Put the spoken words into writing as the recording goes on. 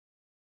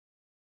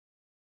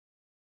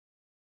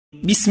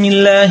بسم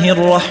الله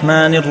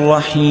الرحمن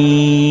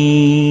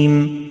الرحيم.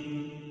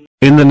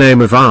 In the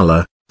name of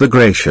Allah, the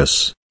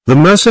Gracious, the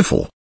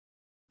Merciful.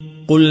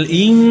 قل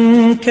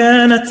إن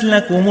كانت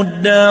لكم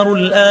الدار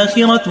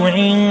الآخرة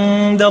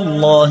عند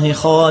الله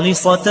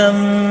خالصة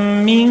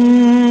من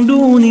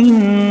دون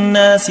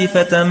الناس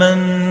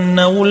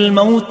فتمنوا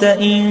الموت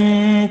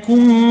إن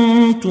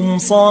كنتم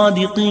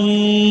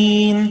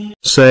صادقين.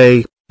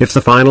 Say, if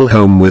the final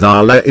home with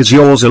Allah is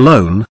yours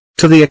alone,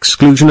 to the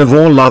exclusion of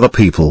all other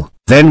people,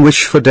 then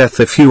wish for death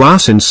if you are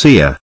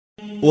sincere.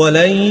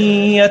 ولن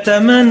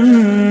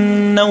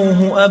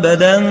يتمنوه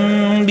أبدا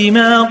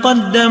بما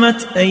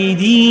قدمت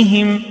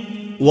أيديهم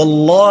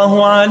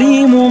والله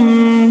عليم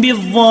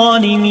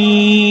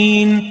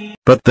بالظالمين.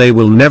 But they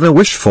will never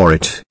wish for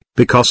it,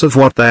 because of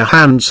what their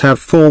hands have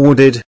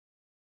forwarded.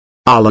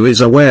 Allah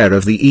is aware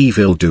of the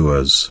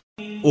evildoers.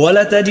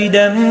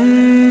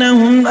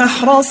 ولتجدنهم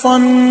أحرص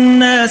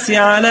الناس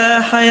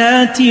على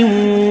حياة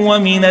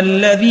ومن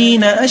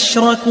الذين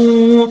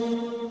أشركوا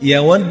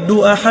يود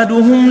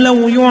أحدهم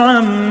لو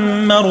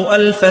يعمر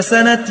 1000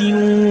 سنة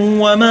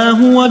وما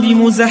هو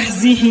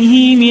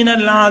بمزحزحه من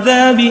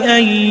العذاب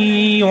أن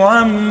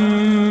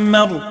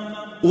يعمر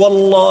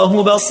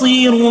والله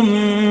بصير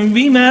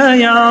بما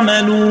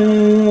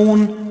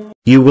يعملون.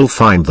 You will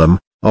find them,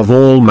 of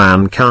all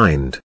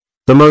mankind,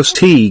 the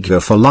most eager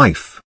for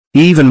life,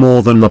 even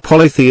more than the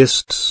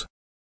polytheists.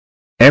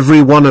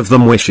 Every one of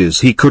them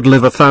wishes he could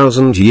live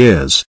 1000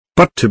 years.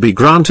 But to be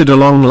granted a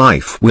long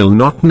life will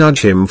not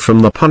nudge him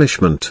from the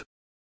punishment.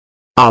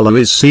 Allah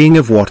is seeing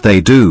of what they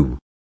do.